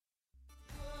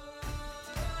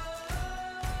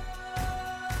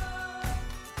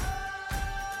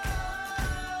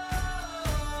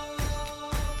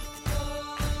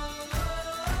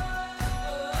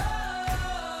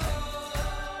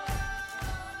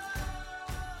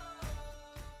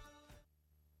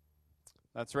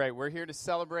That's right. We're here to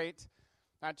celebrate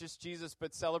not just Jesus,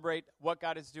 but celebrate what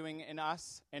God is doing in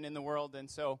us and in the world. And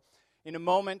so in a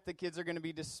moment, the kids are going to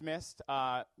be dismissed,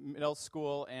 middle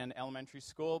school and elementary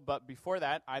school. But before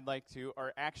that, I'd like to,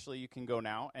 or actually you can go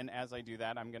now. And as I do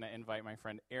that, I'm going to invite my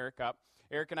friend Eric up.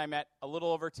 Eric and I met a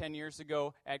little over 10 years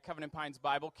ago at Covenant Pines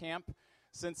Bible Camp.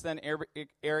 Since then,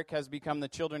 Eric has become the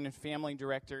Children and Family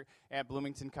Director at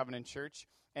Bloomington Covenant Church.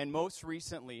 And most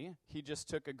recently, he just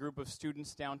took a group of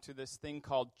students down to this thing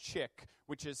called CHIC,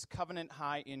 which is Covenant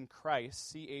High in Christ,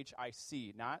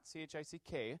 C-H-I-C, not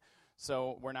C-H-I-C-K.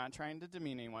 So we're not trying to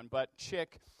demean anyone, but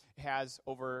CHIC has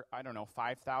over,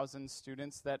 5,000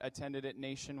 students that attended it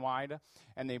nationwide,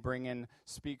 and they bring in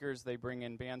speakers, they bring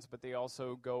in bands, but they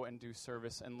also go and do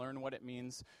service and learn what it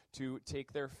means to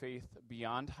take their faith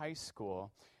beyond high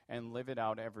school and live it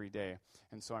out every day.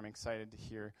 And so I'm excited to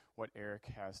hear what Eric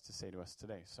has to say to us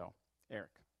today. So, Eric.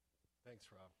 Thanks,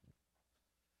 Rob.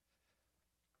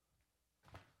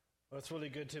 Well, it's really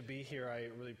good to be here. I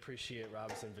really appreciate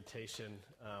Rob's invitation.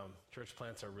 Church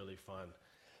plants are really fun.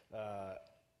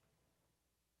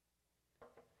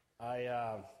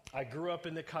 I grew up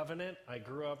in the Covenant. I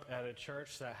grew up at a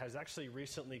church that has actually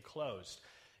recently closed.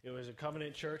 It was a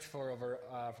Covenant church for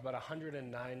about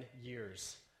 109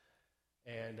 years.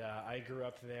 And I grew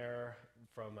up there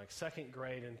from like second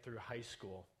grade and through high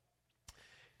school.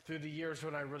 Through the years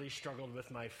when I really struggled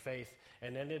with my faith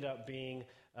and ended up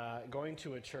going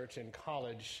to a church in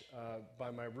college by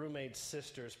my roommate's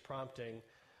sister's prompting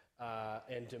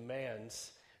and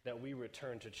demands that we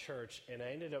return to church. And I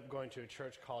ended up going to a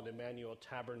church called Emmanuel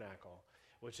Tabernacle,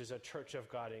 which is a Church of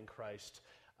God in Christ.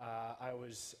 It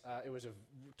was a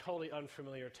totally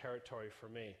unfamiliar territory for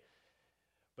me.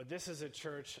 But this is a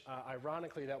church,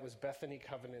 ironically, that was Bethany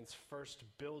Covenant's first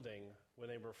building when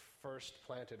they were first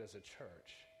planted as a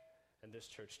church. And this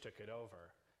church took it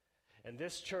over. And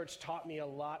this church taught me a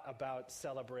lot about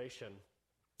celebration.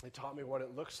 It taught me what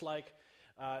it looks like.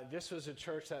 This was a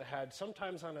church that had,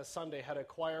 sometimes on a Sunday, had a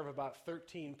choir of about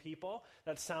 13 people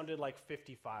that sounded like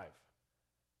 55.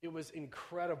 It was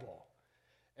incredible.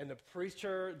 And the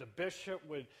preacher, the bishop,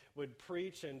 would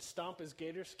preach and stomp his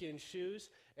gator skin shoes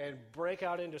and break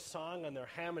out into song on their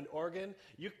Hammond organ.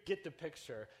 You get the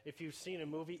picture. If you've seen a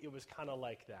movie, it was kind of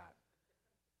like that.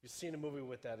 If you've seen a movie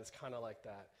with that, it's kind of like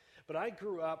that. But I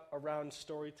grew up around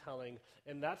storytelling,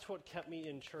 and that's what kept me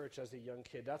in church as a young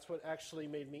kid. That's what actually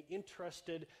made me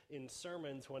interested in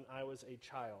sermons when I was a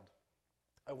child.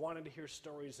 I wanted to hear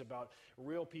stories about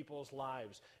real people's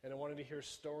lives, and I wanted to hear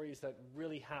stories that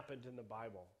really happened in the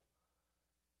Bible.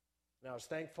 And I was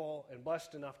thankful and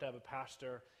blessed enough to have a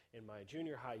pastor in my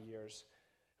junior high years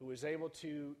who was able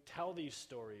to tell these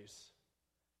stories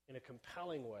in a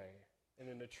compelling way and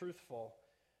in a truthful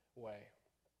way.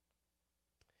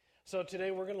 So today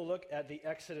we're going to look at the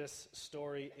Exodus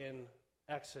story in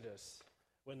Exodus,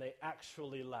 when they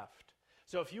actually left.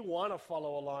 So if you want to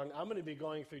follow along, I'm going to be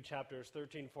going through chapters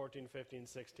 13, 14, 15,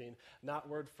 16, not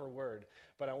word for word,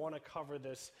 but I want to cover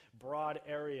this broad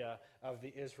area of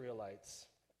the Israelites.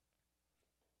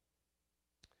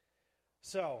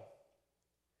 So,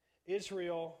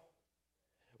 Israel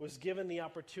was given the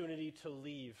opportunity to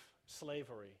leave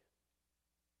slavery.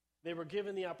 They were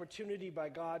given the opportunity by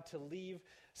God to leave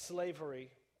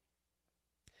slavery,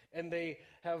 and they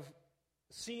have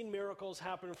seen miracles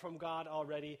happen from God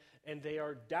already, and they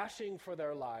are dashing for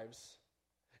their lives,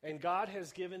 and God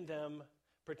has given them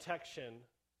protection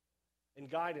and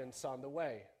guidance on the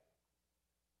way.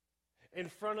 In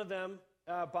front of them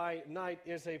by night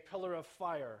is a pillar of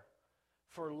fire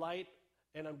for light,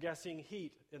 and I'm guessing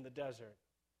heat in the desert.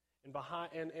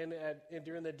 And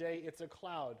during the day, it's a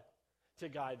cloud to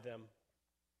guide them,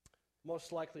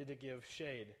 most likely to give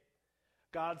shade.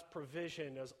 God's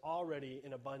provision is already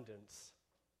in abundance.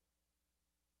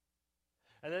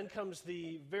 And then comes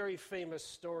the very famous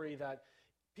story that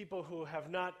people who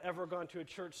have not ever gone to a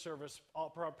church service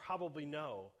probably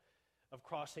know, of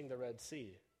crossing the Red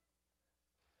Sea.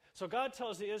 So God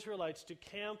tells the Israelites to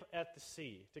camp at the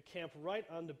sea, to camp right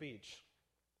on the beach.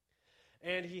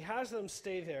 And he has them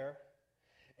stay there.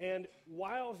 And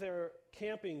while they're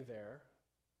camping there,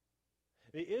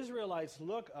 the Israelites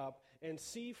look up and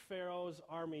see Pharaoh's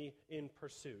army in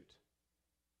pursuit.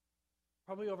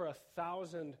 Probably over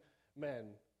 1,000 men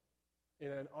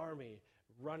in an army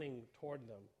running toward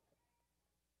them,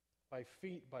 by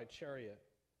feet, by chariot.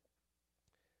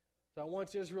 So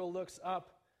once Israel looks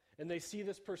up and they see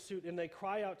this pursuit and they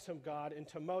cry out to God and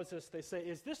to Moses, they say,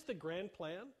 "Is this the grand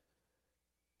plan?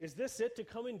 Is this it, to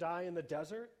come and die in the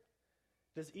desert?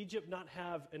 Does Egypt not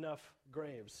have enough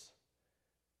graves?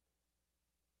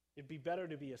 It'd be better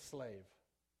to be a slave."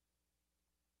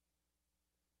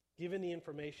 Given the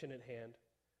information at hand,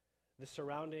 the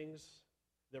surroundings,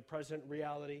 their present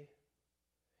reality,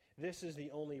 this is the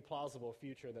only plausible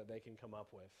future that they can come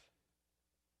up with.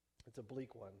 It's a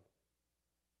bleak one.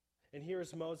 And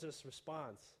here's Moses'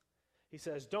 response. He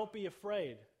says, "Don't be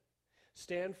afraid.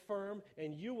 Stand firm,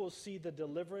 and you will see the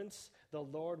deliverance the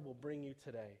Lord will bring you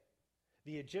today.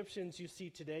 The Egyptians you see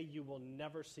today, you will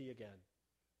never see again.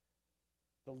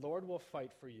 The Lord will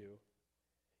fight for you.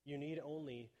 You need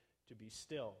only to be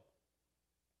still."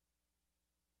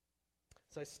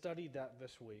 So I studied that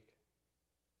this week.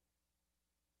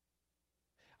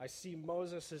 I see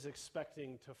Moses is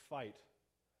expecting to fight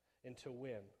and to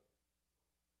win.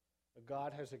 But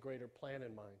God has a greater plan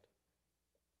in mind.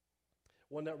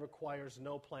 One that requires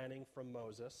no planning from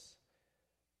Moses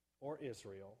or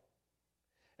Israel,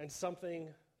 and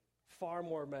something far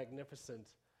more magnificent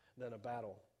than a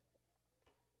battle.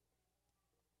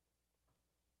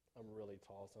 I'm really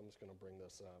tall, so I'm just going to bring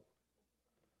this up.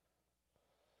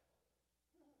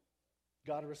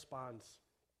 God responds,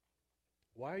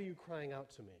 "Why are you crying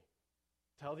out to me?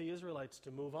 Tell the Israelites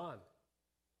to move on.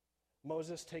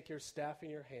 Moses, take your staff in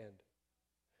your hand.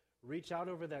 Reach out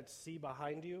over that sea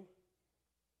behind you,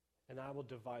 and I will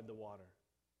divide the water."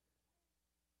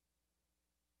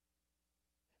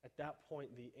 At that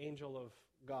point, the angel of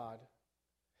God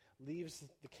leaves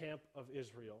the camp of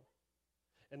Israel,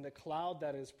 and the cloud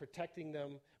that is protecting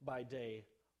them by day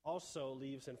also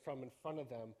leaves from in front of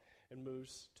them and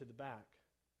moves to the back.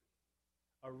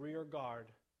 A rear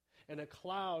guard, and a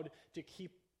cloud to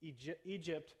keep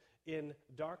Egypt in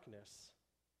darkness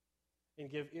and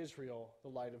give Israel the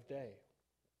light of day.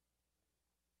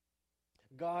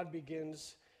 God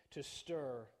begins to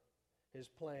stir his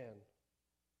plan.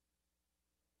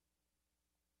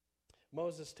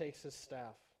 Moses takes his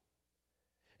staff,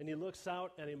 and he looks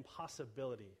out at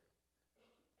impossibility,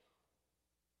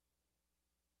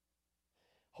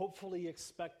 hopefully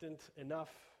expectant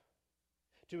enough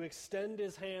to extend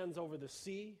his hands over the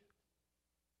sea.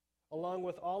 Along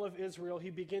with all of Israel, he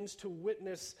begins to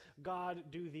witness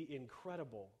God do the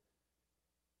incredible.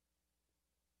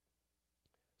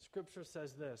 Scripture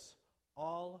says this,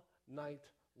 all night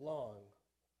long,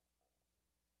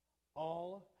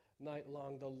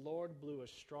 the Lord blew a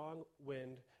strong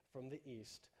wind from the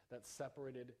east that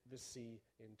separated the sea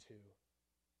in two.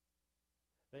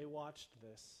 They watched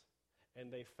this,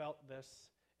 and they felt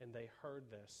this, and they heard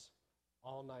this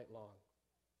all night long.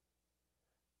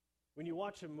 When you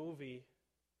watch a movie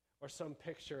or some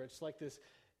picture, it's like this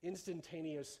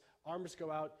instantaneous, arms go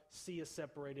out, sea is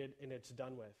separated, and it's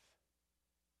done with.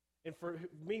 And for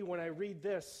me, when I read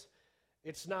this,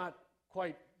 it's not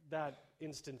quite that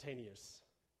instantaneous.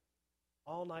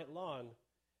 All night long,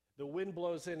 the wind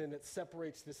blows in and it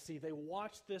separates the sea. They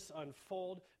watch this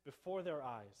unfold before their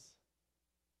eyes.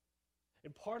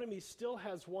 And part of me still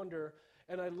has wonder,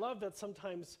 and I love that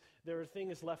sometimes there are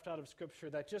things left out of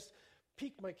Scripture that just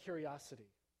pique my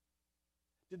curiosity.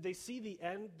 Did they see the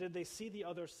end? Did they see the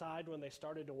other side when they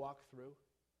started to walk through?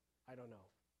 I don't know.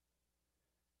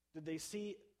 Did they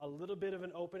see a little bit of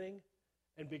an opening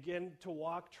and begin to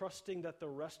walk, trusting that the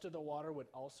rest of the water would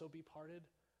also be parted?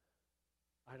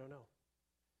 I don't know.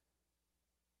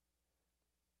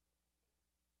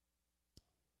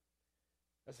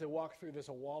 As they walk through, there's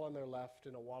a wall on their left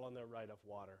and a wall on their right of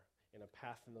water, and a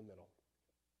path in the middle.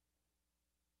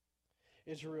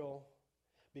 Israel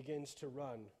begins to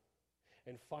run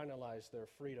and finalize their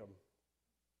freedom.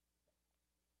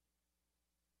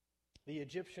 The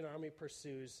Egyptian army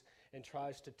pursues and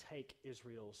tries to take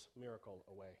Israel's miracle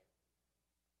away.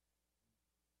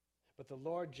 But the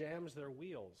Lord jams their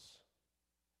wheels.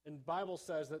 And the Bible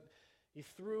says that he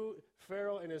threw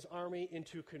Pharaoh and his army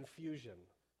into confusion.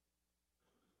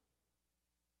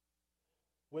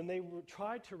 When they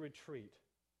tried to retreat,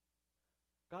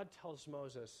 God tells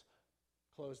Moses,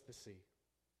 close the sea,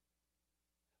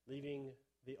 leaving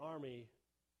the army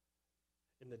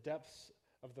in the depths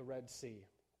of the Red Sea.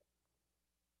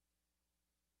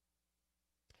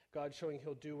 God showing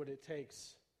he'll do what it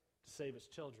takes to save his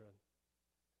children.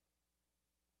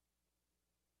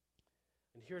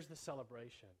 And here's the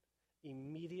celebration.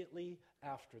 Immediately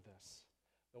after this,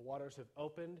 the waters have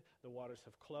opened, the waters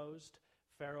have closed,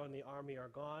 Pharaoh and the army are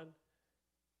gone.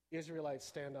 Israelites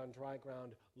stand on dry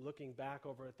ground looking back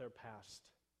over at their past.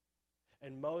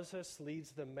 And Moses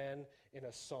leads the men in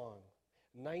a song,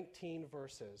 19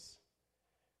 verses.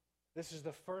 This is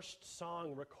the first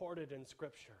song recorded in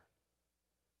Scripture.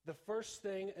 The first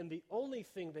thing and the only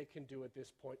thing they can do at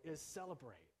this point is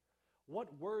celebrate.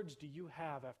 What words do you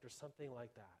have after something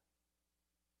like that?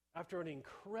 After an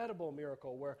incredible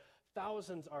miracle where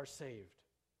thousands are saved,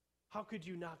 how could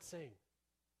you not sing?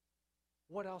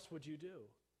 what else would you do?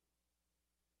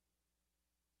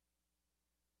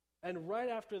 And right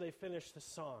after they finish the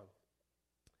song,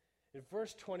 in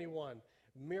verse 21,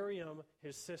 Miriam,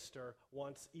 his sister,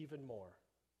 wants even more.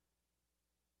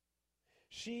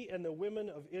 She and the women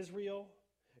of Israel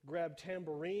grab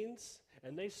tambourines,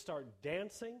 and they start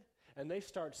dancing, and they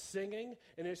start singing,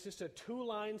 and it's just a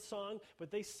 2-line song, but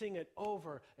they sing it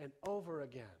over and over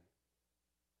again.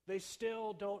 They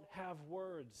still don't have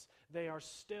words. They are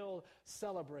still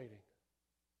celebrating.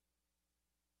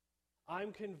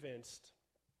 I'm convinced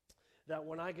that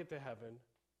when I get to heaven,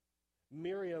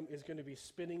 Miriam is going to be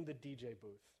spinning the DJ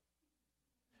booth.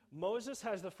 Moses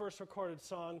has the first recorded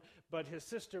song, but his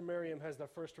sister Miriam has the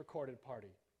first recorded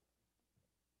party.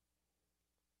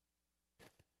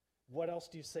 What else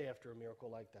do you say after a miracle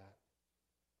like that?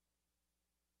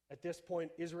 At this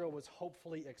point, Israel was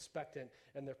hopefully expectant,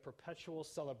 and their perpetual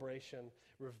celebration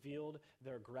revealed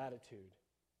their gratitude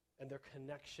and their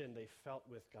connection they felt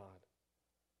with God.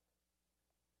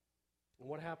 And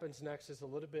what happens next is a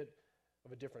little bit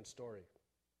of a different story.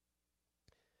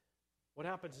 What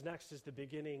happens next is the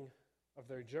beginning of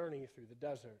their journey through the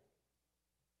desert.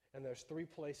 And there's 3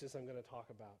 places I'm going to talk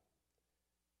about.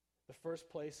 The first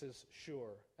place is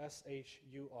Shur,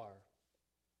 S-H-U-R.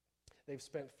 They've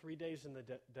spent 3 days in the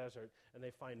desert, and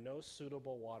they find no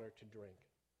suitable water to drink.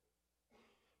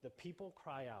 The people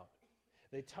cry out.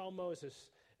 They tell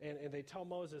Moses, and they tell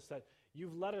Moses that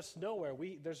you've led us nowhere.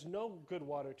 There's no good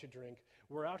water to drink.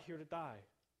 We're out here to die.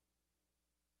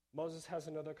 Moses has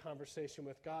another conversation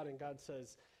with God, and God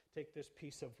says, take this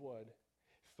piece of wood,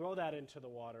 throw that into the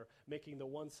water, making the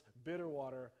once bitter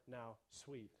water now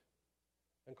sweet,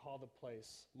 and call the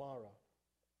place Marah.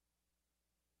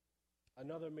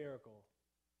 Another miracle,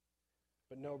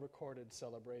 but no recorded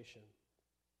celebration.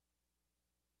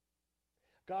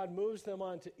 God moves them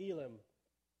on to Elim.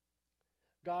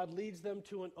 God leads them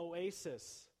to an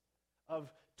oasis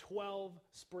of 12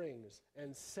 springs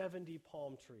and 70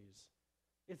 palm trees.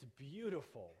 It's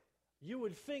beautiful. You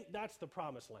would think that's the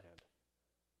promised land.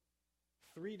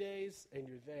 3 days and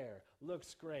you're there.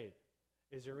 Looks great.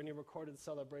 Is there any recorded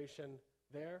celebration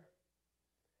there?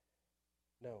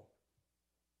 No.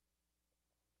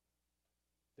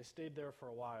 They stayed there for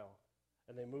a while,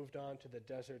 and they moved on to the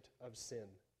desert of Sin,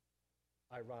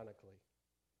 ironically.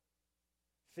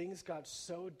 Things got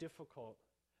so difficult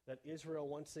that Israel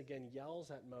once again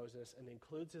yells at Moses and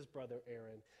includes his brother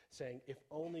Aaron, saying, if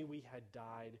only we had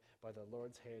died by the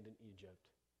Lord's hand in Egypt.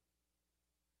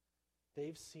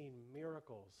 They've seen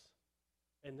miracles,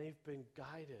 and they've been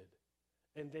guided,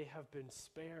 and they have been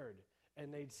spared,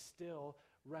 and they'd still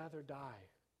rather die.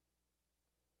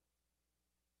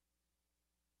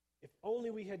 If only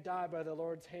we had died by the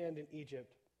Lord's hand in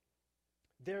Egypt.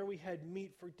 There we had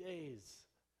meat for days.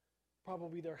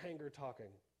 Probably their hanger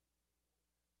talking.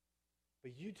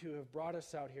 But you two have brought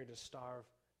us out here to starve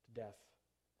to death.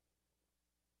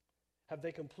 Have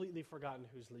they completely forgotten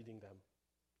who's leading them,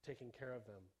 taking care of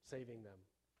them, saving them?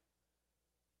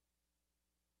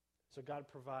 So God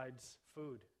provides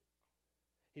food.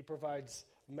 He provides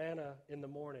manna in the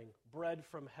morning, bread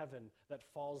from heaven that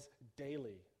falls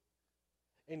daily.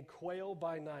 And quail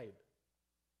by night.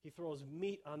 He throws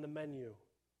meat on the menu.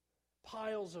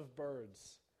 Piles of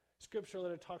birds. Scripture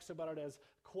later talks about it as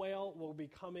quail will be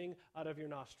coming out of your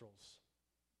nostrils.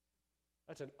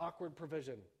 That's an awkward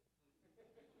provision.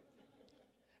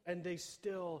 And they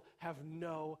still have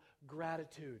no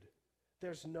gratitude.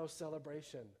 There's no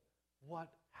celebration. What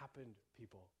happened,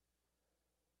 people?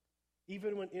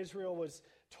 Even when Israel was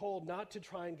told not to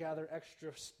try and gather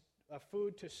extra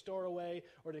food to store away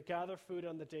or to gather food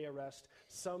on the day of rest,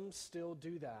 some still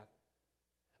do that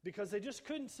because they just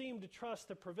couldn't seem to trust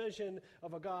the provision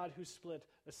of a God who split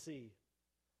a sea.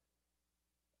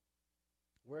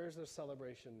 Where's their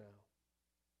celebration now?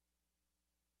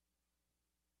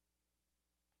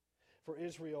 For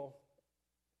Israel,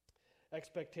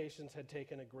 expectations had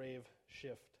taken a grave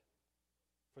shift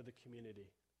for the community.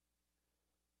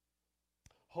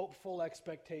 Hopeful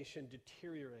expectation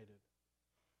deteriorated.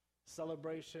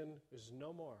 Celebration is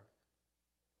no more.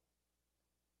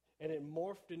 And it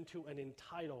morphed into an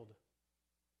entitled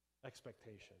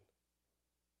expectation.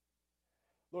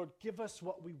 Lord, give us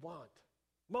what we want.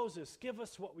 Moses, give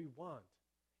us what we want.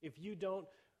 If you don't,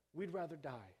 we'd rather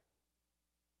die.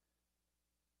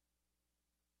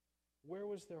 Where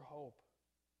was their hope?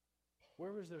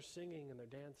 Where was their singing and their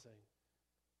dancing?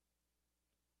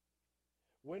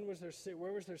 Where was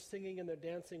their singing and their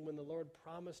dancing when the Lord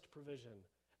promised provision?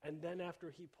 And then after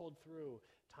he pulled through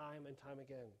time and time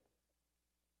again.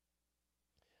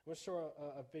 I'm going to show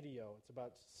a video. It's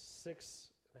about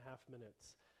 6.5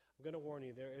 minutes. I'm going to warn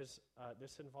you,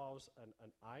 this involves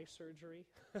an eye surgery.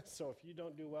 So if you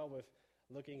don't do well with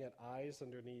looking at eyes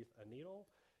underneath a needle,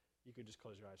 you could just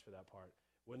close your eyes for that part.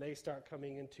 When they start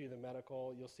coming into the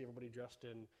medical, you'll see everybody dressed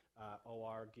in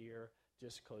OR gear.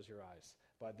 Just close your eyes.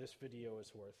 But this video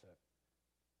is worth it.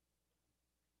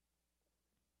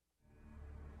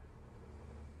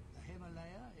 The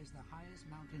Himalaya is the highest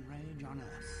mountain range on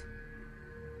Earth.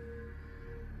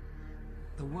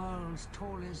 The world's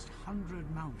tallest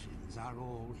 100 mountains are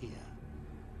all here.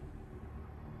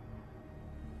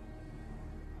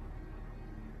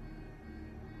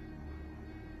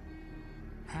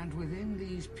 And within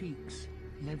these peaks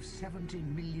live 70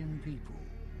 million people,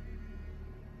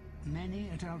 many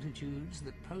at altitudes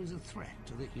that pose a threat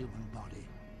to the human body.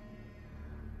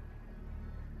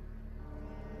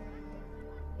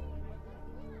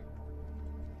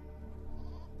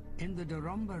 In the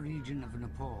Durumba region of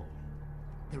Nepal,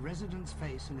 the residents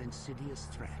face an insidious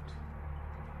threat.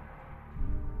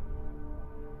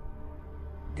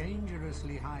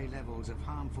 Dangerously high levels of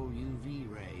harmful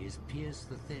UV rays pierce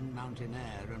the thin mountain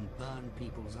air and burn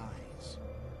people's eyes.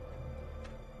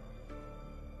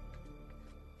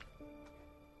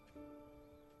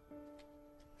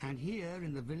 And here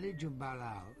in the village of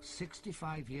Balau,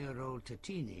 65-year-old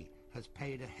Tatini has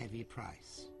paid a heavy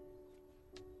price.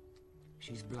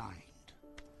 She's blind.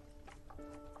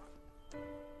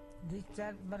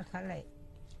 दुई-चार बर्खालाई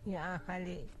यो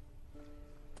आँखाले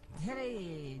धेरै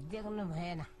देख्नु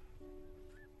भएन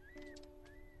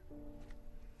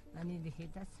अनिदेखि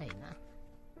त छैन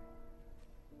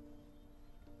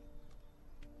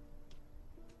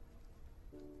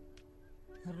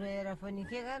रोएर पनि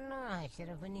के गर्नु हाँसेर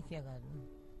पनि के गर्नु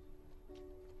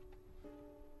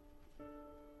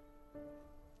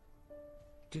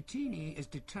Tatini is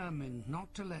determined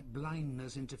not to let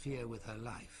blindness interfere with her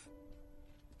life.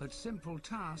 But simple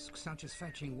tasks such as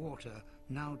fetching water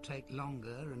now take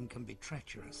longer and can be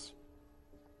treacherous.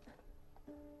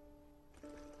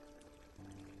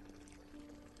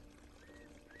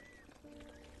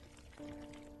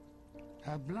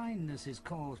 Her blindness is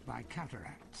caused by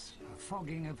cataracts, a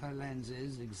fogging of her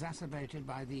lenses exacerbated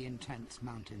by the intense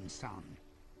mountain sun.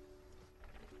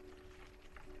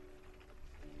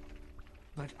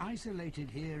 But isolated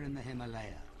here in the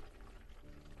Himalaya,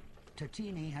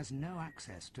 Tatini has no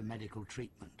access to medical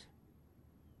treatment.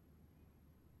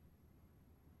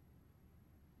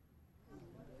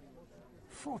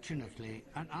 Fortunately,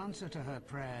 an answer to her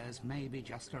prayers may be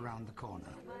just around the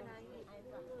corner.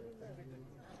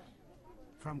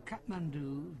 From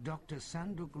Kathmandu, Dr.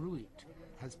 Sanduk Ruit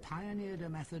has pioneered a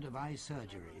method of eye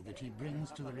surgery that he brings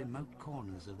to the remote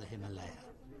corners of the Himalaya.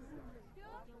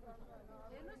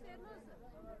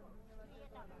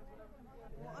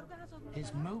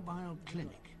 His mobile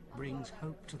clinic brings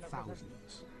hope to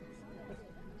thousands.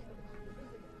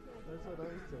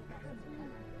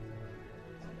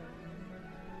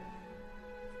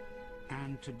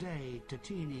 And today,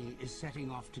 Tatini is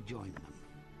setting off to join them.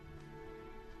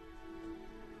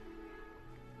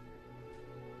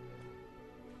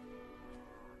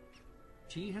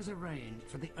 She has arranged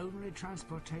for the only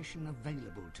transportation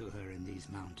available to her in these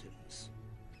mountains.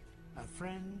 A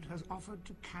friend has offered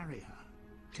to carry her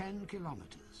 10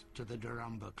 kilometers to the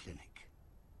Durumba clinic.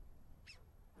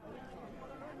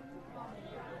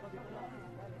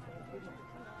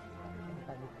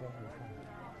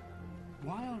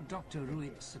 While Dr.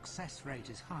 Ruit's success rate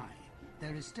is high,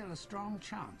 there is still a strong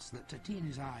chance that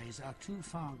Tatini's eyes are too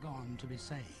far gone to be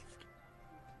saved.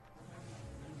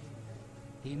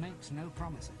 He makes no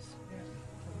promises.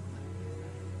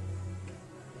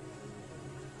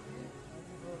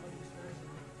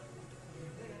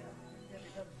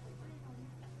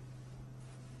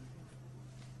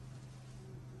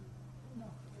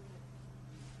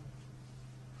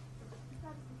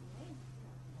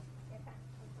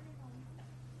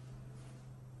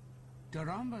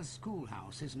 Durumba's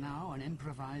schoolhouse is now an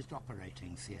improvised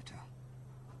operating theatre.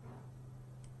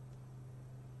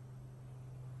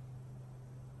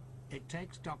 It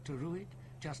takes Dr. Ruit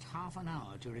just half an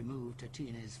hour to remove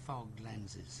Tatini's fogged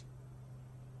lenses.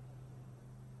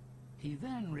 He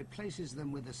then replaces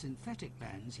them with a synthetic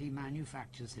lens he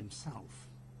manufactures himself.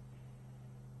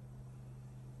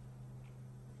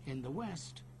 In the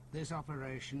West, this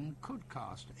operation could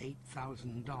cost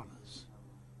 $8,000.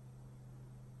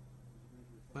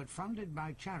 But funded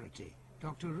by charity,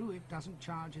 Dr. Ruit doesn't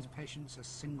charge his patients a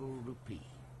single rupee.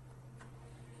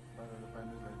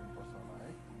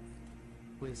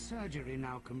 With surgery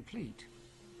now complete,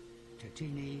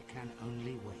 Tatini can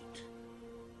only wait.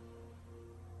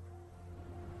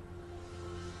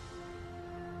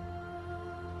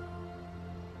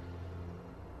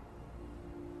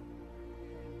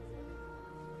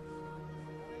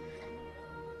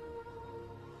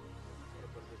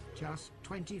 Just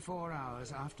 24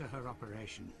 hours after her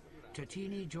operation,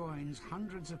 Tatini joins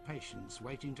hundreds of patients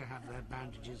waiting to have their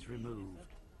bandages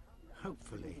removed,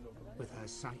 hopefully with her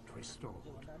sight restored.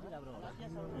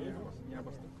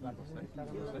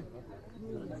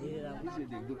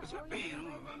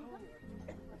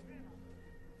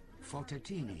 For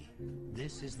Tatini,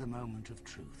 this is the moment of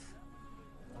truth.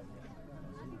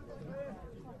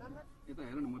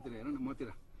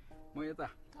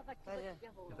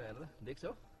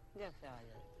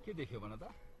 के देख्यो भन त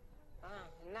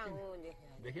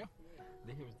देख्यो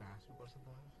देखेपछि त हाँस्नुपर्छ त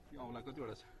यो औँला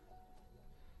कतिवटा छ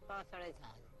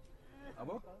अब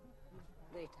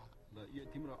ल यो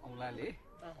तिम्रो औँलाले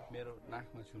मेरो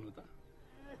नाकमा छुनु त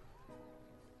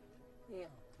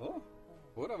हो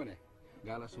हो र भने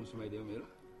गाला सुमसुमाइदियो मेरो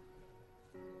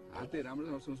हातले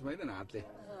राम्रोसँग सुमसुमाइदैन हातले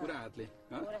पुरा हातले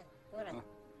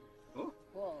हो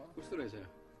कस्तो रहेछ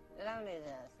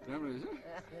राम्रो रहेछ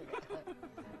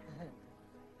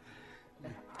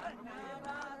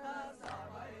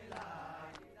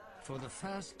For the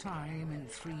first time in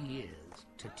 3 years,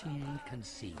 Tatini can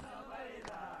see.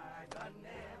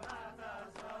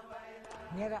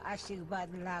 मेरो आशीर्वाद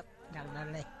लाभ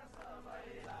डाक्टरले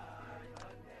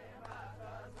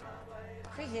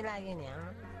खुसी लाग्यो नि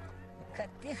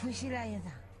कति खुसी लाग्यो त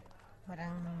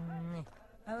पराङ्ने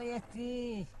अब यति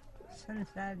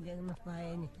संसार देख्न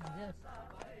पाएँ नि हजुर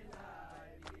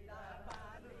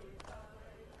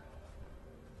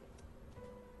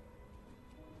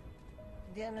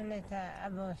देख्नुलाई त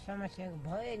अब समस्या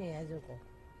भयो नि हजुरको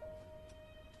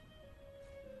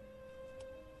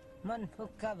मन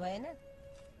फुक्का भएन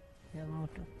यो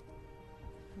मुटु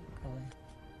फुक्का भयो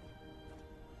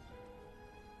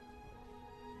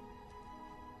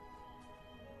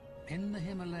In the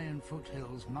Himalayan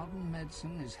foothills, modern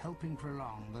medicine is helping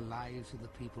prolong the lives of the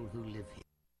people who live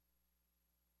here.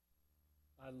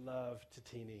 I love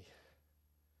Tatini,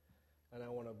 and I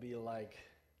want to be like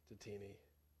Tatini.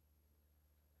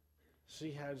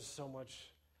 She had so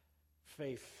much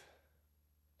faith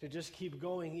to just keep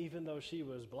going even though she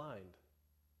was blind.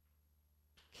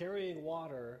 Carrying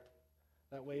water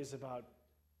that weighs about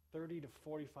 30 to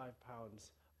 45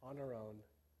 pounds on her own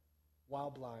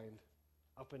while blind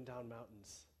up and down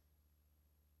mountains.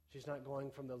 She's not going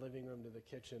from the living room to the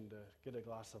kitchen to get a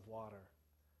glass of water.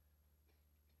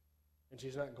 And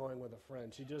she's not going with a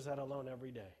friend. She does that alone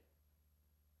every day.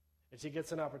 And she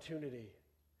gets an opportunity.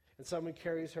 And someone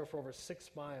carries her for over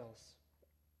 6 miles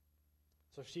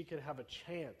so she could have a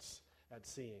chance at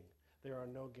seeing. There are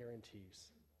no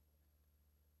guarantees.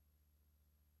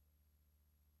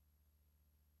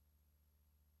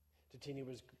 Tatini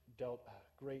was dealt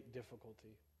great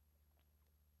difficulty.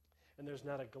 And there's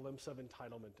not a glimpse of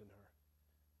entitlement in her.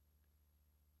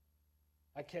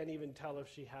 I can't even tell if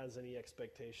she has any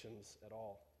expectations at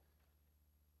all.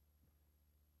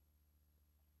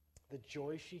 The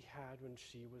joy she had when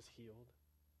she was healed,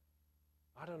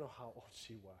 I don't know how old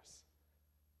she was,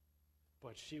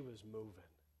 but she was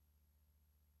moving.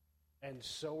 And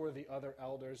so were the other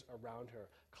elders around her,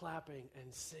 clapping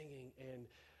and singing and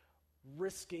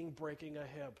risking breaking a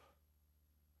hip.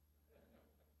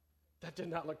 That did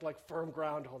not look like firm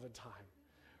ground all the time.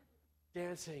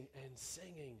 Dancing and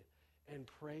singing and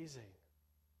praising.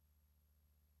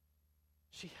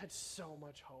 She had so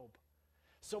much hope,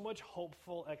 so much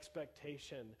hopeful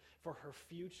expectation for her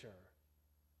future.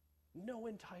 No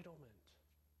entitlement.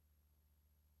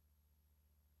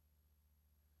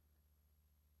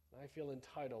 I feel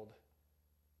entitled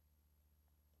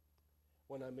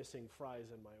when I'm missing fries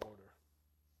in my order.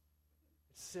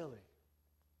 It's silly.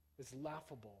 It's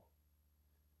laughable.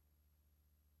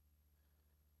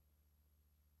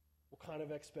 What kind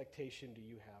of expectation do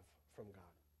you have from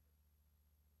God?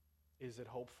 Is it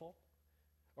hopeful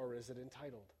or is it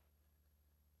entitled?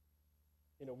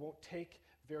 It won't take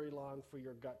very long for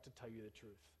your gut to tell you the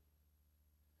truth.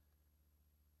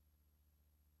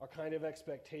 Our kind of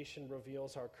expectation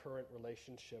reveals our current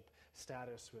relationship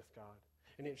status with God.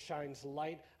 And it shines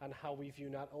light on how we view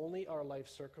not only our life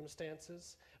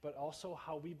circumstances, but also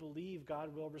how we believe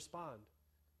God will respond.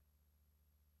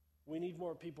 We need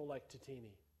more people like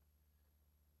Tatini.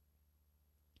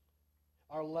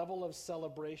 Our level of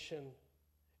celebration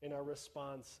in our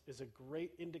response is a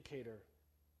great indicator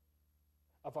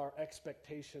of our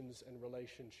expectations and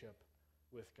relationship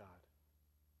with God.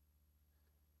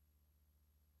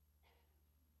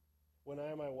 When I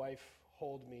and my wife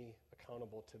hold me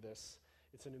accountable to this,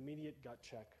 it's an immediate gut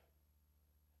check.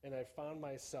 And I found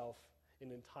myself in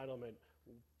entitlement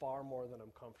far more than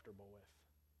I'm comfortable with.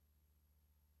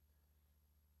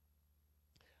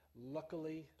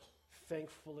 Luckily,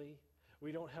 thankfully,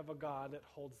 we don't have a God that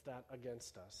holds that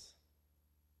against us.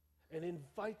 and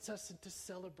invites us into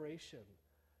celebration.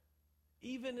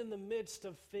 Even in the midst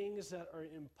of things that are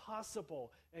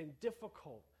impossible and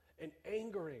difficult and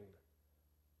angering,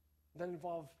 that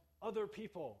involve other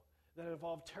people, that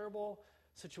involve terrible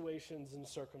situations and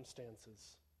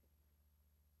circumstances.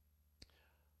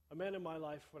 A man in my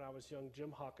life when I was young,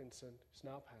 Jim Hawkinson, who's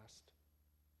now passed,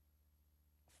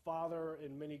 father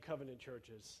in many covenant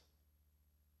churches.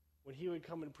 When he would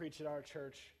come and preach at our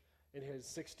church in his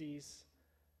 60s,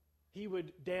 he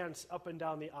would dance up and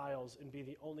down the aisles and be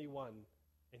the only one,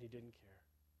 and he didn't care.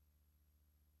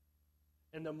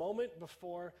 And the moment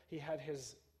before he had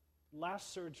his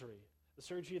last surgery, the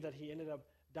surgery that he ended up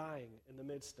dying in the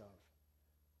midst of,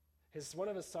 one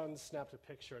of his sons snapped a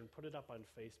picture and put it up on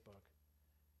Facebook.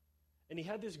 And he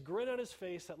had this grin on his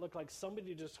face that looked like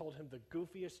somebody just told him the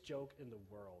goofiest joke in the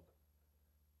world.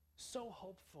 So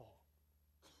hopeful.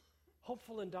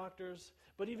 Hopeful in doctors,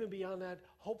 but even beyond that,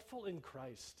 hopeful in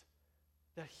Christ.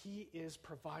 That he is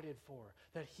provided for,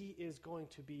 that he is going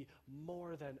to be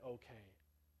more than okay.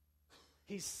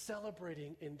 He's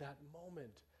celebrating in that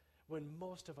moment when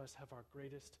most of us have our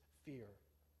greatest fear.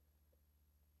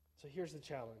 So here's the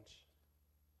challenge.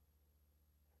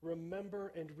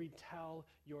 Remember and retell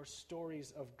your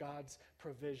stories of God's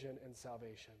provision and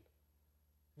salvation.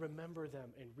 Remember them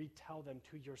and retell them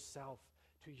to yourself,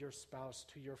 to your spouse,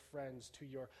 to your friends, to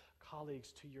your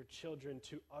colleagues, to your children,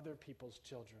 to other people's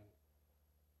children.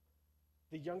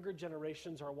 The younger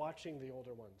generations are watching the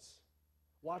older ones,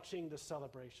 watching the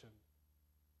celebration.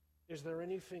 Is there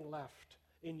anything left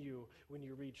in you when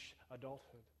you reach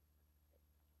adulthood?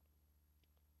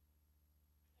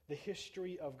 The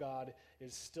history of God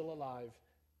is still alive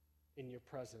in your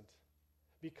present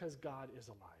because God is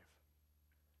alive.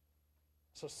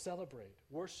 So celebrate,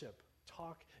 worship,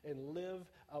 talk, and live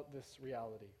out this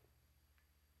reality.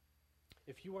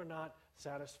 If you are not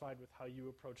satisfied with how you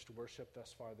approached worship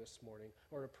thus far this morning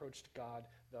or approached God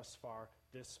thus far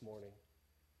this morning,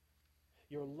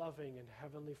 your loving and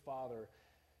heavenly Father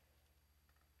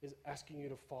is asking you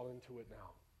to fall into it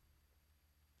now.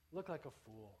 Look like a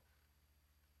fool.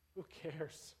 Who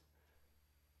cares?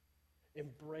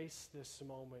 Embrace this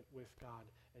moment with God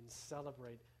and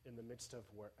celebrate in the midst of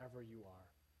wherever you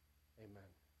are.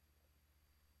 Amen.